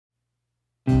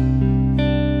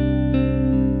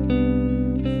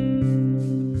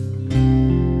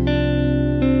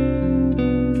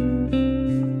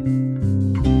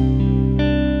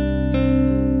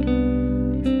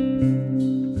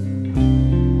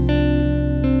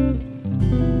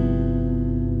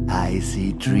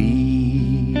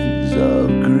trees of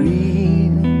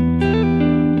green,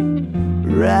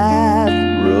 red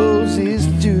roses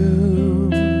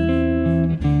too.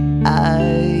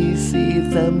 I see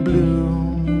them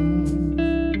bloom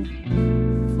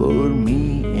for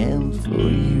me and for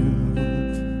you,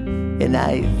 and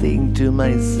I think to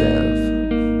myself,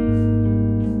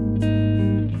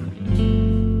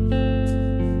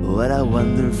 what a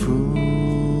wonderful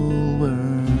world.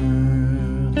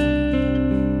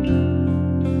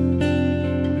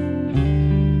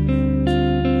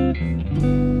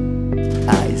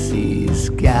 I see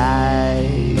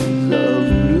skies of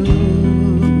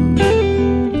blue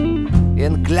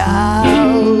and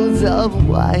clouds of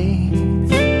white,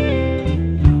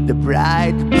 the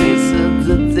bright bliss of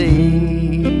the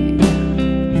day,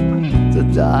 the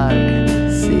dark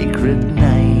secret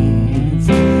nights,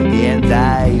 and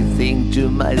I think to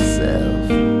myself,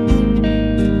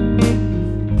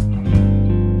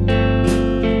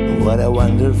 what a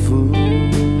wonderful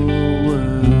world.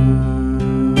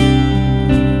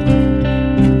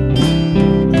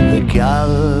 The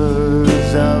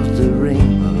colors of the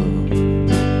rainbow,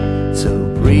 so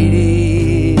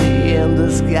pretty in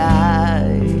the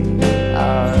sky,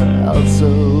 are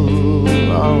also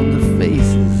on the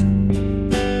faces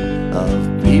of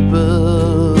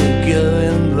people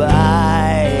going by.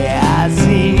 I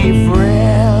see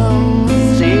friends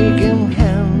shaking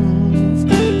hands,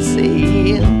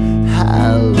 saying,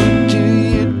 how do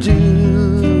you do?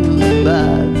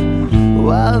 But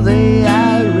what they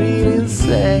are really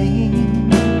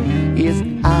saying is,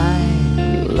 I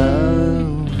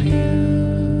love you.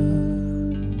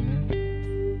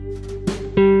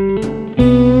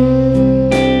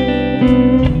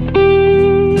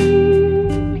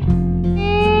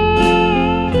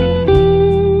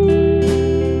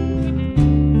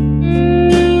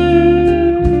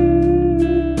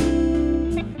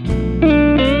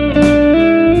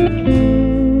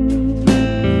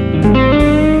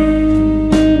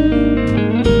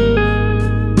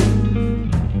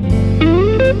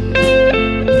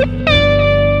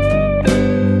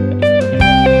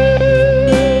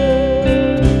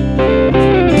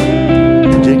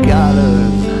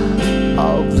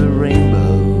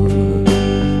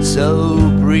 So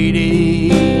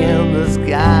pretty in the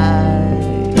sky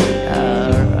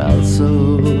are also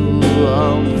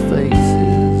on the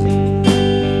faces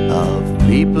of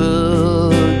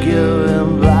people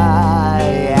going by.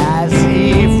 I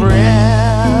see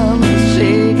friends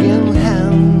shaking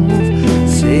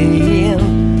hands,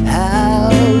 saying, how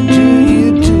do you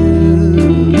do?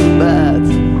 But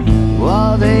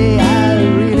what they are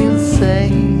really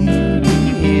saying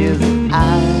is, I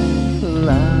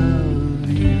love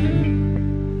you.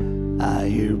 I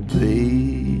hear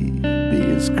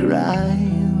babies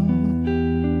crying,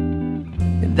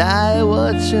 and I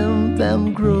watching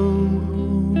them grow.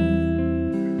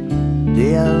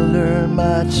 They'll learn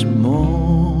much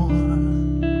more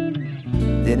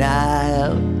than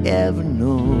I'll ever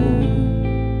know,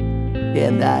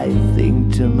 and I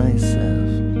think to myself,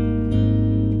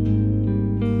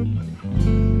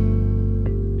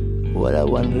 what a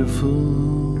wonderful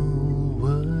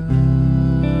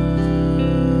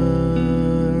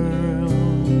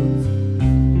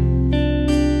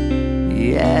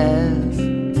yes,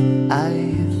 I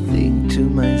think to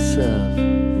myself,